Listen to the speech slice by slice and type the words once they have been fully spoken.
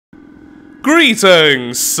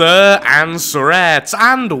Greetings, sir and sirettes,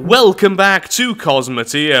 and welcome back to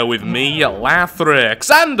Cosmoteer with me, Lathrix,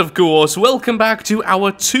 and of course, welcome back to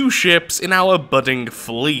our 2 ships in our budding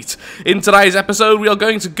fleet. In today's episode, we are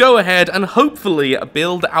going to go ahead and hopefully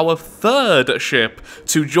build our 3rd ship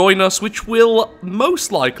to join us, which will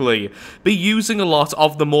most likely be using a lot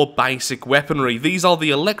of the more basic weaponry. These are the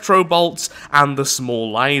electro bolts and the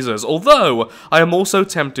small lasers, although I am also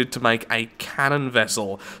tempted to make a cannon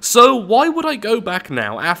vessel. So why would I go back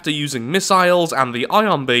now, after using missiles and the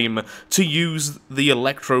ion beam, to use the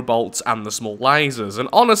electro bolts and the small lasers? And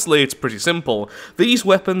honestly, it's pretty simple. These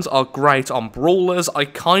weapons are great on brawlers. I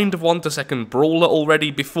kind of want a second brawler already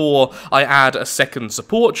before I add a second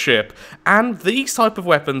support ship, and these type of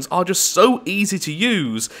weapons are just so easy to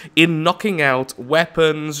use in knocking out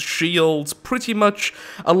weapons, shields, pretty much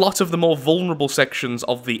a lot of the more vulnerable sections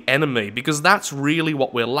of the enemy, because that's really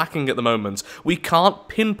what we're lacking at the moment. We can't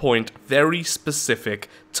pinpoint very specific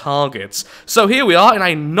targets. So here we are in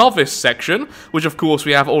a novice section, which of course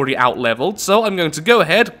we have already out-leveled, so I'm going to go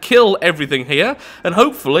ahead, kill everything here, and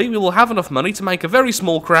hopefully we will have enough money to make a very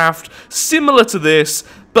small craft similar to this,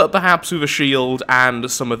 but perhaps with a shield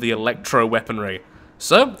and some of the electro weaponry.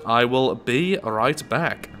 So, I will be right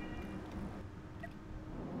back.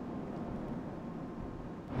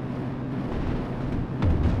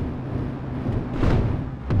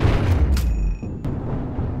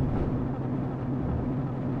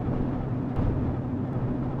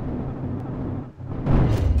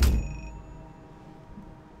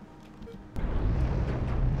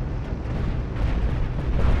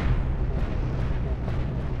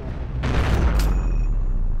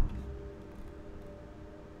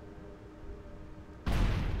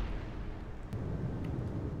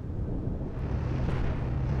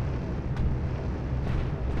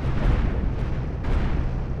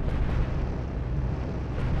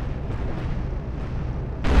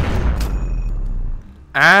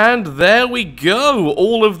 And there we go!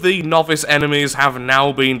 All of the novice enemies have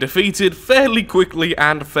now been defeated fairly quickly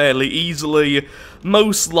and fairly easily.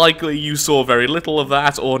 Most likely you saw very little of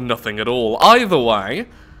that, or nothing at all. Either way,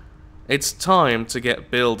 it's time to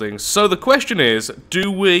get building. So the question is,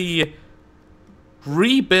 do we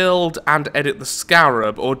rebuild and edit the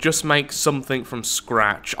Scarab, or just make something from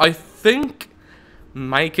scratch? I think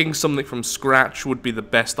making something from scratch would be the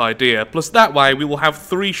best idea. Plus that way we will have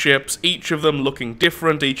 3 ships, each of them looking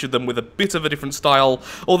different, each of them with a bit of a different style,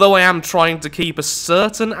 although I am trying to keep a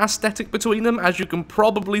certain aesthetic between them, as you can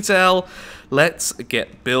probably tell. Let's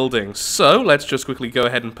get building. So let's just quickly go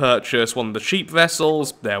ahead and purchase one of the cheap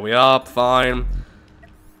vessels. There we are, fine.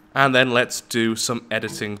 And then let's do some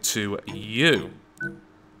editing to you.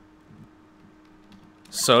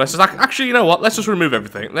 So let's just, actually, you know what, let's just remove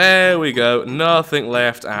everything. There we go, nothing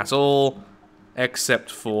left at all,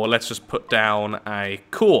 except for, let's just put down a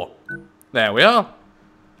core. There we are.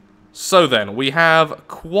 So then, we have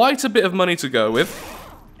quite a bit of money to go with.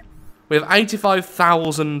 We have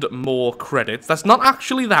 85,000 more credits. That's not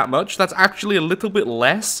actually that much, that's actually a little bit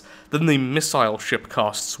less than the missile ship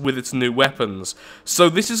costs with its new weapons. So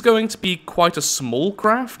this is going to be quite a small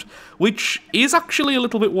craft, which is actually a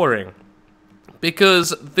little bit worrying, because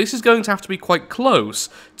this is going to have to be quite close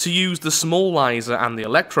to use the small laser and the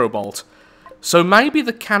electro bolt. So maybe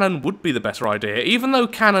the cannon would be the better idea. Even though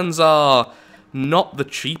cannons are not the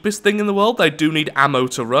cheapest thing in the world, they do need ammo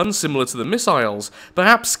to run, similar to the missiles.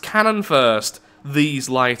 Perhaps cannon first, these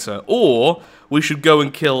later. Or we should go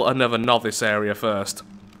and kill another novice area first.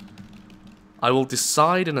 I will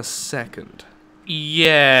decide in a second.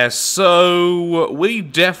 Yeah, so we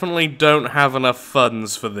definitely don't have enough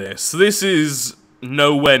funds for this. This is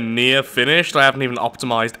nowhere near finished. I haven't even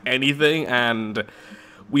optimized anything, and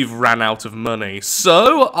we've ran out of money.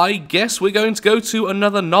 So I guess we're going to go to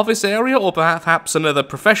another novice area, or perhaps another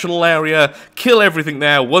professional area, kill everything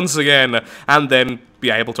there once again, and then be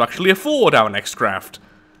able to actually afford our next craft.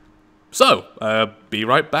 So, be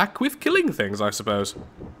right back with killing things, I suppose.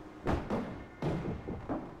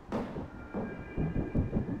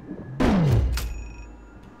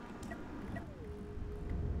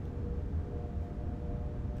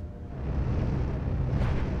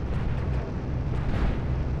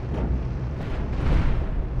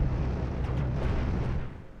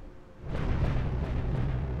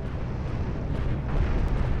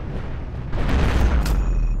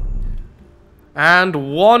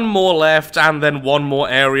 And one more left, and then one more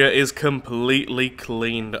area is completely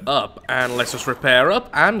cleaned up. And let's just repair up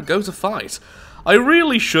and go to fight. I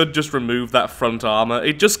really should just remove that front armor.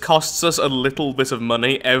 It just costs us a little bit of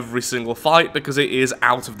money every single fight because it is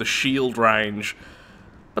out of the shield range.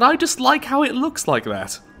 But I just like how it looks like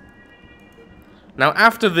that. Now,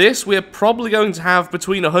 after this, we're probably going to have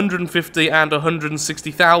between 150 and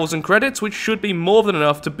 160,000 credits, which should be more than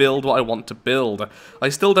enough to build what I want to build. I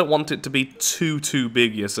still don't want it to be too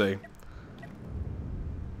big, you see.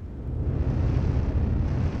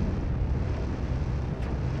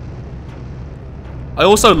 I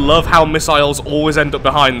also love how missiles always end up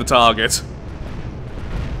behind the target.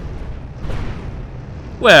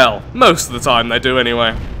 Well, most of the time they do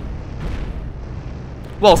anyway.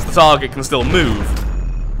 Whilst the target can still move.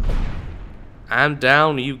 And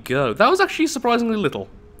down you go. That was actually surprisingly little.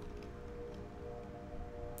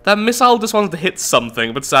 That missile just wanted to hit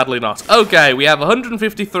something, but sadly not. Okay, we have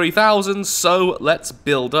 153,000, so let's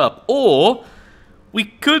build up. Or, we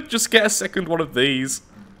could just get a second one of these.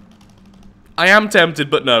 I am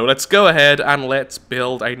tempted, but no. Let's go ahead and let's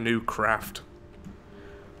build a new craft.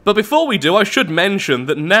 But before we do, I should mention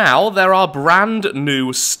that now there are brand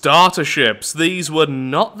new starter ships. These were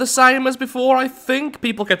not the same as before, I think.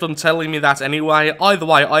 People kept on telling me that anyway. Either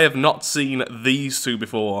way, I have not seen these two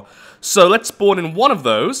before. So let's spawn in one of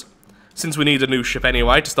those, since we need a new ship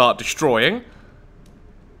anyway to start destroying.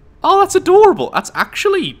 Oh, that's adorable. That's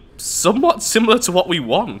actually somewhat similar to what we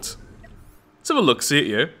want. Let's have a look-see at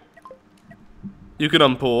you. You can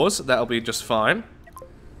unpause. That'll be just fine.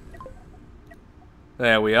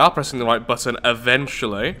 There we are, pressing the right button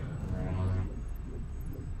eventually.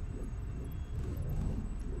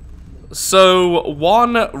 So,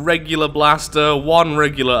 one regular blaster, one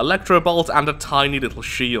regular electro bolt, and a tiny little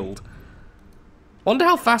shield. Wonder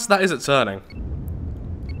how fast that is at turning.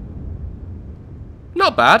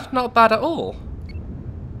 Not bad at all.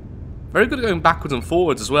 Very good at going backwards and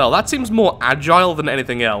forwards as well. That seems more agile than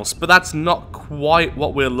anything else, but that's not quite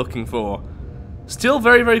what we're looking for. Still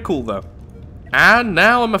very cool though. And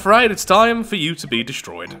now I'm afraid it's time for you to be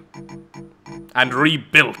destroyed. And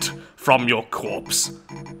rebuilt from your corpse.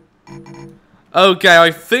 Okay,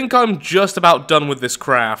 I think I'm just about done with this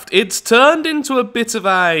craft. It's turned into a bit of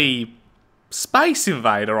a Space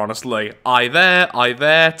Invader, honestly. I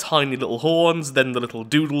there, tiny little horns, then the little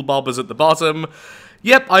doodle bobbers at the bottom.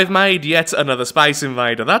 Yep, I've made yet another Space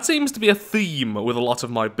Invader. That seems to be a theme with a lot of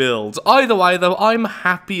my builds. Either way, though, I'm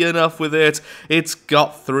happy enough with it. It's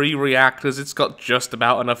got 3 reactors, it's got just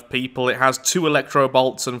about enough people, it has 2 electro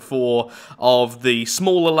bolts and 4 of the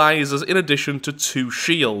smaller lasers, in addition to 2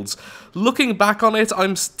 shields. Looking back on it,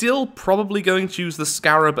 I'm still probably going to use the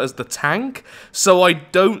Scarab as the tank, so I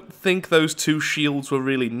don't think those 2 shields were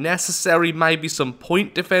really necessary. Maybe some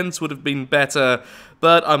point defense would have been better,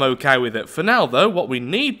 but I'm okay with it. For now, though, what we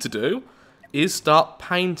need to do is start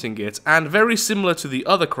painting it. And very similar to the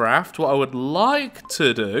other craft, what I would like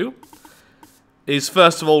to do is,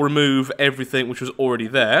 first of all, remove everything which was already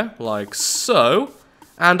there, like so.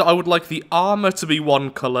 And I would like the armor to be one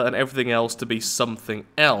color and everything else to be something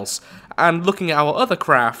else. And looking at our other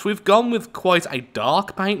craft, we've gone with quite a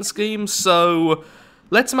dark paint scheme, so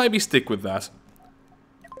let's maybe stick with that.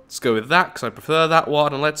 Let's go with that, because I prefer that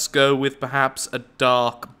one, and let's go with perhaps a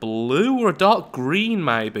dark blue, or a dark green,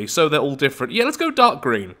 maybe, so they're all different. Yeah, let's go dark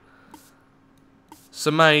green.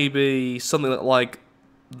 So maybe something like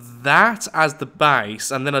that as the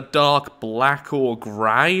base, and then a dark black or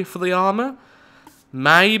grey for the armour.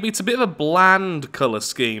 Maybe, it's a bit of a bland colour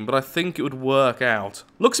scheme, but I think it would work out.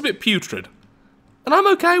 Looks a bit putrid. And I'm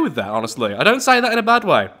okay with that, honestly. I don't say that in a bad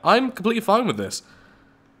way. I'm completely fine with this.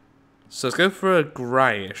 So let's go for a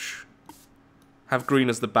greyish. Have green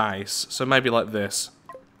as the base. So maybe like this.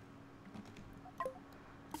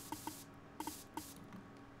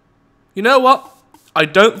 You know what? I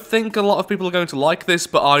don't think a lot of people are going to like this,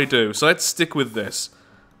 but I do. So let's stick with this.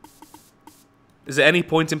 Is there any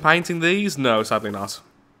point in painting these? No, sadly not.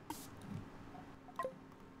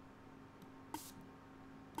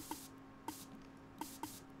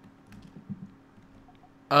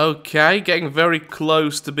 Okay, getting very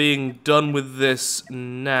close to being done with this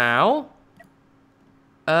now.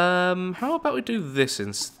 How about we do this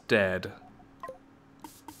instead?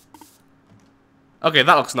 Okay,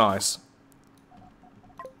 that looks nice.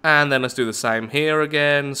 And then let's do the same here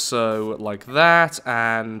again, so like that,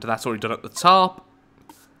 and that's already done at the top.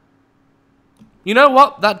 You know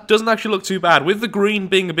what? That doesn't actually look too bad. With the green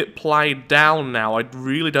being a bit played down now, I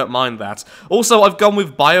really don't mind that. Also, I've gone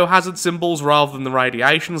with biohazard symbols rather than the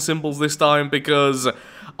radiation symbols this time because,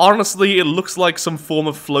 honestly, it looks like some form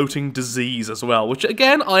of floating disease as well, which,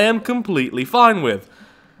 again, I am completely fine with.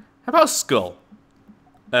 How about a skull?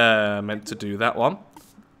 Meant to do that one.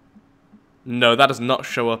 No, that does not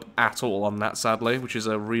show up at all on that, sadly, which is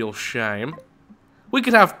a real shame. We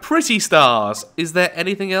could have pretty stars. Is there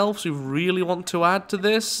anything else we really want to add to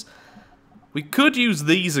this? We could use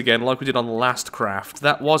these again like we did on the last craft.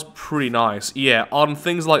 That was pretty nice. Yeah, on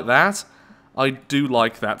things like that, I do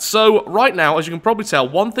like that. So, right now, as you can probably tell,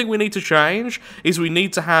 one thing we need to change is we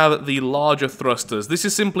need to have the larger thrusters. This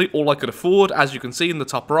is simply all I could afford. As you can see in the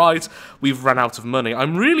top right, we've run out of money.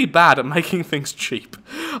 I'm really bad at making things cheap.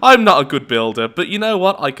 I'm not a good builder, but you know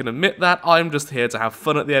what? I can admit that. I'm just here to have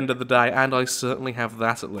fun at the end of the day, and I certainly have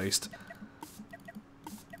that at least.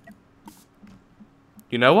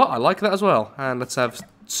 You know what? I like that as well. And let's have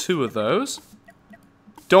 2 of those.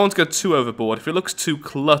 Don't want to go too overboard. If it looks too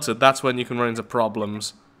cluttered, that's when you can run into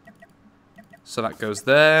problems. So that goes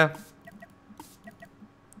there.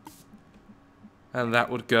 And that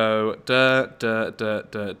would go da da da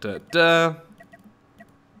da da da.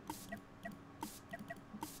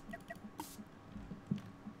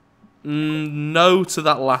 No to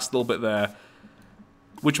that last little bit there.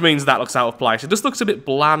 Which means that looks out of place. It just looks a bit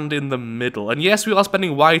bland in the middle. And yes, we are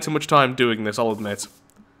spending way too much time doing this, I'll admit.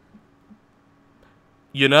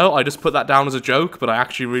 You know, I just put that down as a joke, but I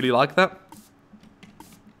actually really like that.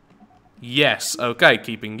 Yes, okay,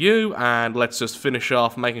 keeping you, and let's just finish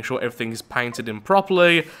off making sure everything's painted in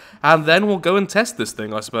properly, and then we'll go and test this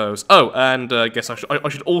thing, I suppose. Oh, and I guess I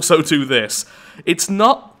should also do this. It's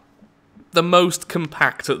not the most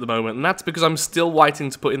compact at the moment, and that's because I'm still waiting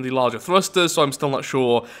to put in the larger thrusters, so I'm still not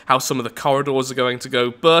sure how some of the corridors are going to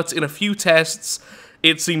go, but in a few tests,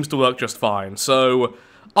 it seems to work just fine, so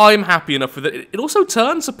I'm happy enough with it. It also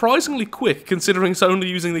turns surprisingly quick, considering it's only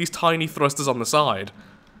using these tiny thrusters on the side.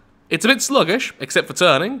 It's a bit sluggish, except for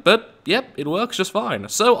turning, but yep, it works just fine.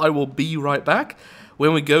 So I will be right back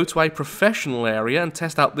when we go to a professional area and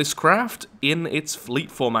test out this craft in its fleet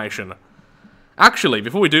formation. Actually,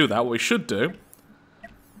 before we do that, what we should do,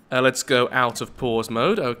 let's go out of pause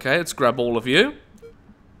mode. Okay, let's grab all of you.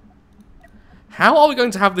 How are we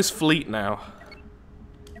going to have this fleet now?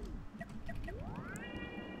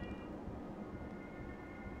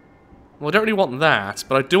 Well, I don't really want that,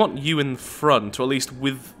 but I do want you in front, or at least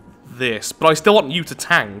with this. But I still want you to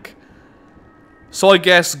tank. So I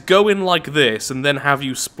guess go in like this, and then have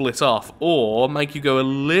you split off. Or make you go a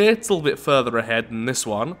little bit further ahead than this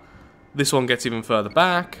one. This one gets even further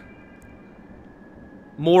back.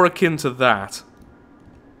 More akin to that.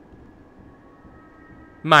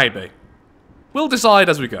 Maybe. We'll decide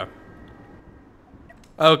as we go.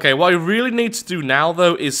 Okay, what I really need to do now,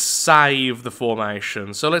 though, is save the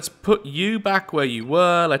formation. So let's put you back where you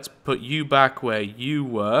were. Let's put you back where you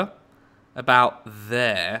were. About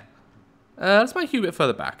there. Let's make you a bit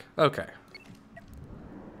further back. Okay.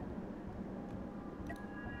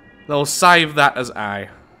 They'll save that as A.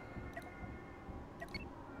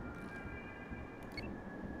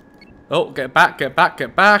 Oh, get back, get back,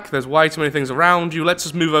 get back. There's way too many things around you. Let's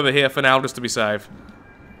just move over here for now, just to be safe.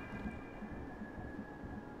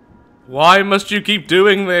 Why must you keep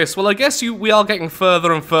doing this? Well, I guess we are getting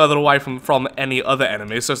further and further away from any other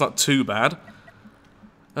enemies, so it's not too bad.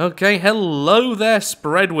 Okay, hello there,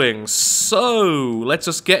 Spreadwings. So, let's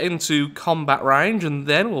just get into combat range, and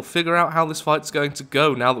then we'll figure out how this fight's going to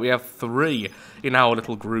go now that we have 3 in our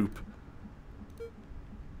little group.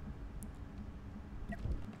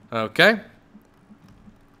 Okay.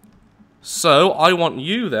 So, I want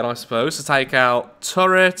you then, I suppose, to take out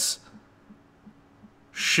turret,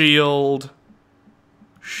 shield,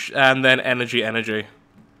 and then energy.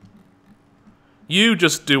 You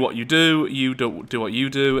just do what you do what you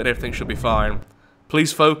do, and everything should be fine.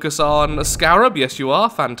 Please focus on a Scarab. Yes, you are.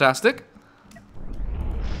 Fantastic.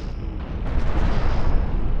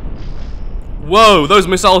 Whoa, those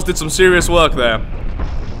missiles did some serious work there.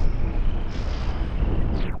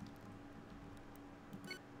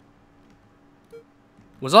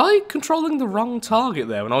 Was I controlling the wrong target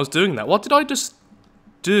there when I was doing that? What did I just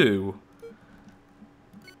do?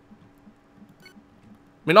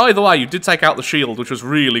 I mean, either way, you did take out the shield, which was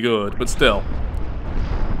really good, but still.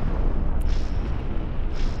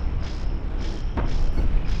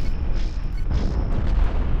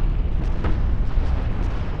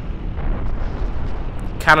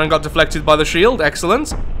 Cannon got deflected by the shield,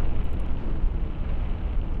 excellent.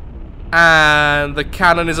 And the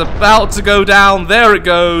cannon is about to go down, there it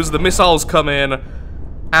goes, the missiles come in,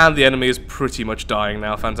 and the enemy is pretty much dying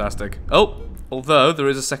now, fantastic. Oh! Although, there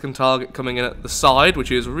is a second target coming in at the side, which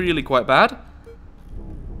is really quite bad.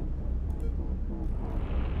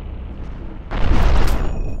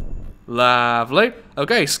 Lovely.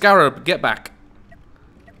 Okay, Scarab, get back.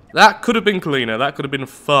 That could have been cleaner. That could have been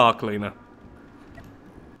far cleaner.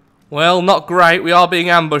 Well, not great. We are being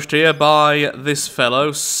ambushed here by this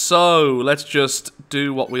fellow. So, let's just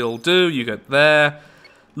do what we all do. You get there.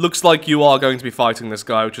 Looks like you are going to be fighting this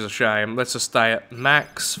guy, which is a shame. Let's just stay at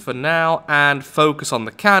max for now and focus on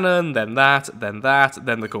the cannon, then that, then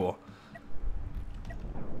the core.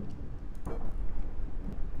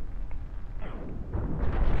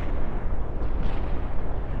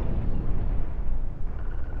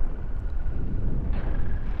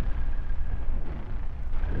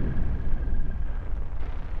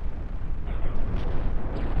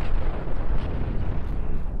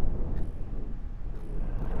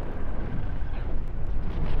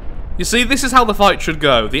 You see, this is how the fight should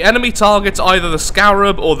go. The enemy targets either the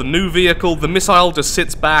Scarab or the new vehicle. The missile just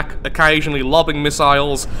sits back, occasionally lobbing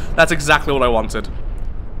missiles. That's exactly what I wanted.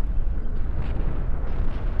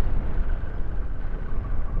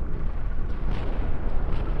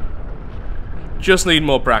 Just need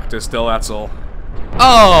more practice still, that's all.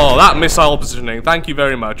 Oh, that missile positioning. Thank you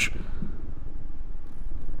very much.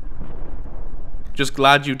 Just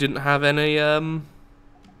glad you didn't have any, There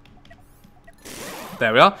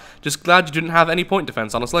we are. Just glad you didn't have any point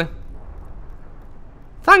defense, honestly.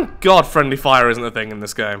 Thank God friendly fire isn't a thing in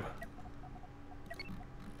this game.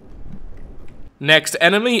 Next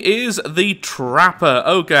enemy is the Trapper.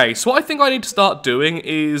 Okay, so what I think I need to start doing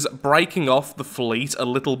is breaking off the fleet a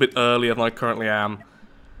little bit earlier than I currently am.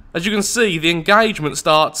 As you can see, the engagement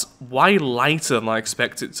starts way later than I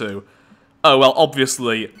expect it to. Oh, well,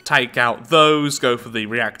 obviously, take out those, go for the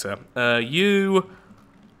reactor.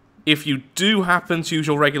 If you do happen to use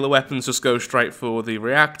your regular weapons, just go straight for the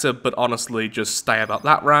reactor, but honestly, just stay about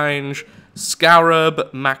that range.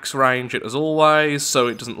 Scarab, max range it as always, so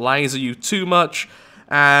it doesn't laser you too much,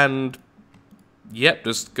 and yep,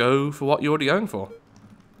 just go for what you're already going for.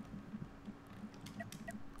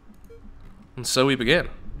 And so we begin.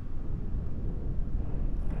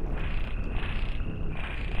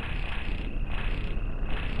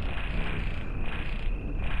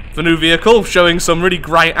 The new vehicle, showing some really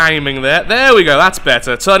great aiming there. There we go, that's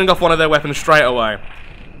better. Turning off one of their weapons straight away.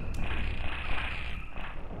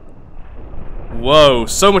 Whoa,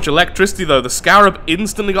 so much electricity though. The Scarab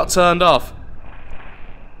instantly got turned off.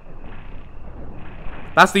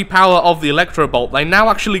 That's the power of the Electro Bolt. They now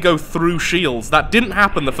actually go through shields. That didn't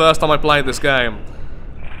happen the first time I played this game.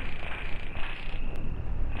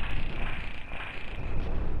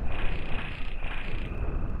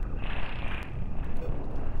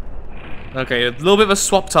 Okay, a little bit of a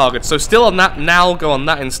swap target. So still on that, now go on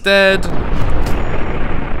that instead.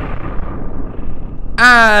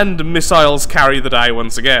 And missiles carry the day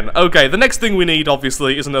once again. Okay, the next thing we need,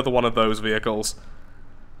 obviously, is another one of those vehicles.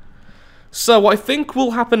 So what I think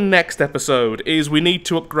will happen next episode is we need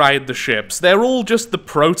to upgrade the ships. They're all just the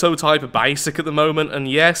prototype basic at the moment, and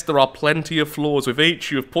yes, there are plenty of flaws with each.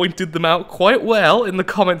 You have pointed them out quite well in the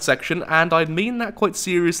comment section, and I mean that quite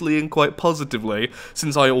seriously and quite positively,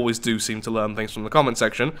 since I always do seem to learn things from the comment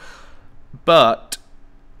section. But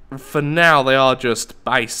for now, they are just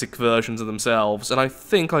basic versions of themselves, and I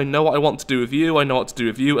think I know what I want to do with you, I know what to do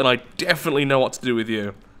with you, and I definitely know what to do with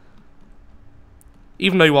you.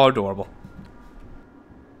 Even though you are adorable.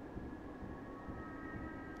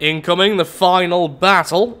 Incoming, the final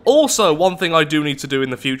battle. Also, one thing I do need to do in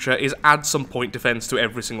the future is add some point defense to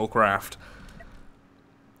every single craft.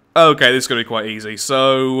 Okay, this is going to be quite easy,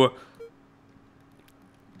 so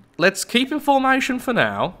let's keep in formation for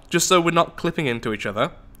now, just so we're not clipping into each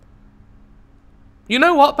other. You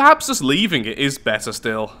know what? Perhaps just leaving it is better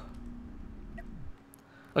still.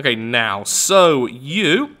 Okay, now, so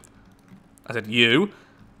you... I said you.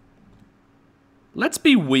 Let's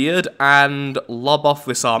be weird and lob off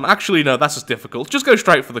this armor. Actually, no, that's just difficult. Just go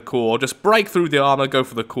straight for the core. Just break through the armor, go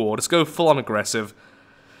for the core. Just go full-on aggressive.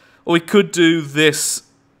 Or we could do this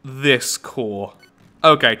core.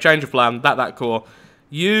 Okay, change of plan. That core.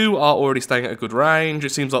 You are already staying at a good range.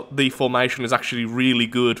 It seems like the formation is actually really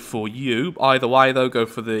good for you. Either way, though, go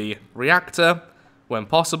for the reactor when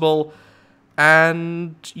possible.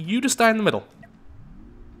 And you just stay in the middle.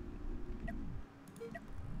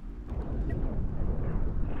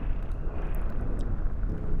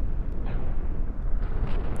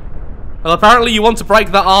 Well, apparently you want to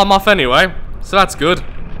break that arm off anyway, so that's good.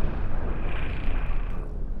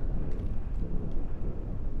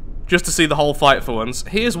 Just to see the whole fight for once.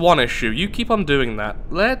 Here's one issue. You keep on doing that.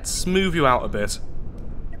 Let's move you out a bit.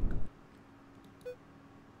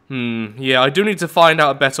 Yeah, I do need to find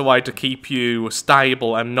out a better way to keep you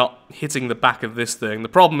stable and not hitting the back of this thing. The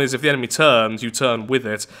problem is if the enemy turns, you turn with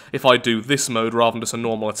it, if I do this mode rather than just a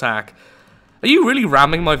normal attack. Are you really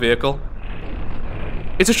ramming my vehicle?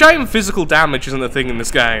 It's a shame physical damage isn't a thing in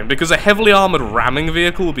this game, because a heavily armoured ramming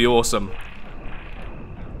vehicle would be awesome.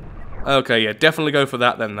 Okay, yeah, definitely go for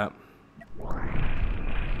that then, that.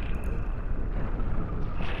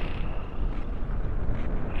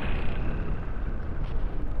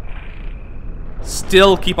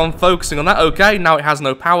 still keep on focusing on that. Okay, now it has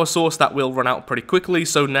no power source. That will run out pretty quickly,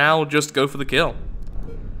 so now just go for the kill.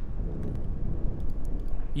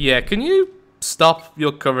 Yeah, can you stop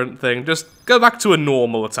your current thing? Just go back to a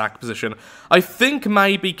normal attack position. I think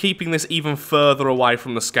maybe keeping this even further away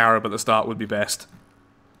from the Scarab at the start would be best.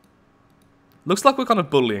 Looks like we're kind of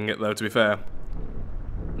bullying it, though, to be fair.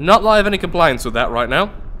 Not that I have any complaints with that right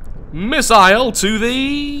now. Missile to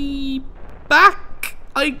the back.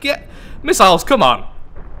 I get missiles. Come on.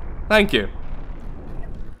 Thank you.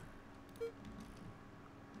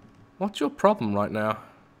 What's your problem right now?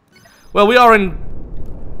 Well, we are in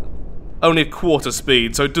only a quarter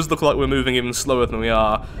speed, so it does look like we're moving even slower than we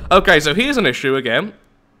are. Okay, so here's an issue again.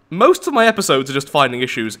 Most of my episodes are just finding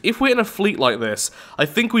issues. If we're in a fleet like this, I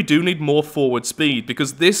think we do need more forward speed,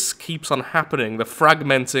 because this keeps on happening, the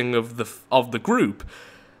fragmenting of the group.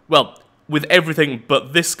 Well, with everything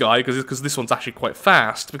but this guy, because this one's actually quite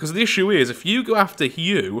fast. Because the issue is, if you go after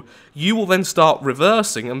you will then start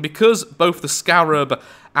reversing, and because both the Scarab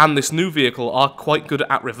and this new vehicle are quite good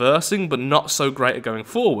at reversing, but not so great at going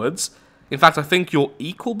forwards, in fact, I think you're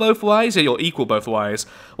equal both ways. Yeah, you're equal both ways.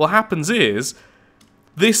 What happens is,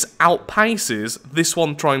 this outpaces this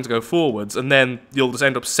one trying to go forwards, and then you'll just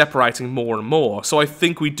end up separating more and more. So I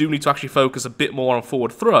think we do need to actually focus a bit more on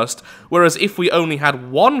forward thrust, whereas if we only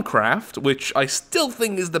had one craft, which I still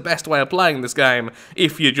think is the best way of playing this game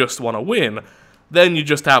if you just want to win, then you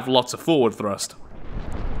just have lots of forward thrust.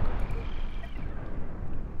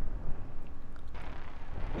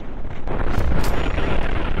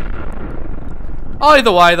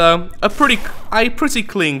 Either way, though, a pretty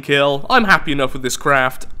clean kill. I'm happy enough with this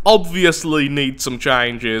craft. Obviously needs some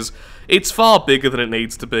changes. It's far bigger than it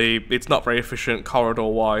needs to be. It's not very efficient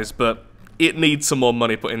corridor-wise, but it needs some more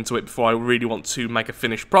money put into it before I really want to make a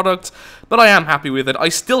finished product. But I am happy with it. I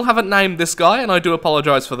still haven't named this guy, and I do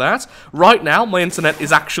apologise for that. Right now, my internet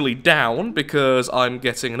is actually down because I'm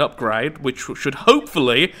getting an upgrade, which should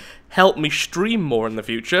hopefully help me stream more in the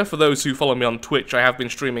future. For those who follow me on Twitch, I have been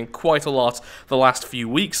streaming quite a lot the last few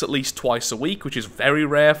weeks, at least twice a week, which is very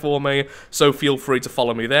rare for me, so feel free to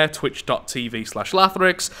follow me there,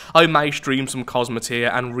 twitch.tv/Lathrix. I may stream some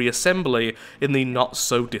Cosmoteer and Reassembly in the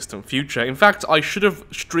not-so-distant future. In fact, I should have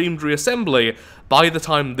streamed Reassembly by the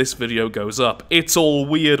time this video goes up. It's all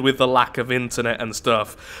weird with the lack of internet and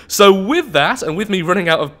stuff. So with that, and with me running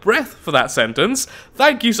out of breath for that sentence,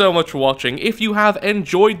 thank you so much for watching. If you have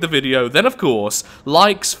enjoyed the video, then of course,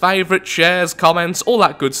 likes, favourites, shares, comments, all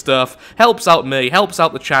that good stuff helps out me, helps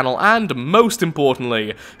out the channel, and most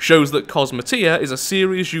importantly, shows that Cosmoteer is a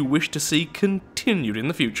series you wish to see continued in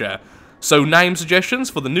the future. So name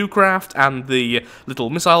suggestions for the new craft and the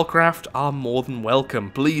little missile craft are more than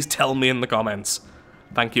welcome. Please tell me in the comments.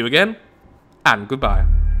 Thank you again, and goodbye.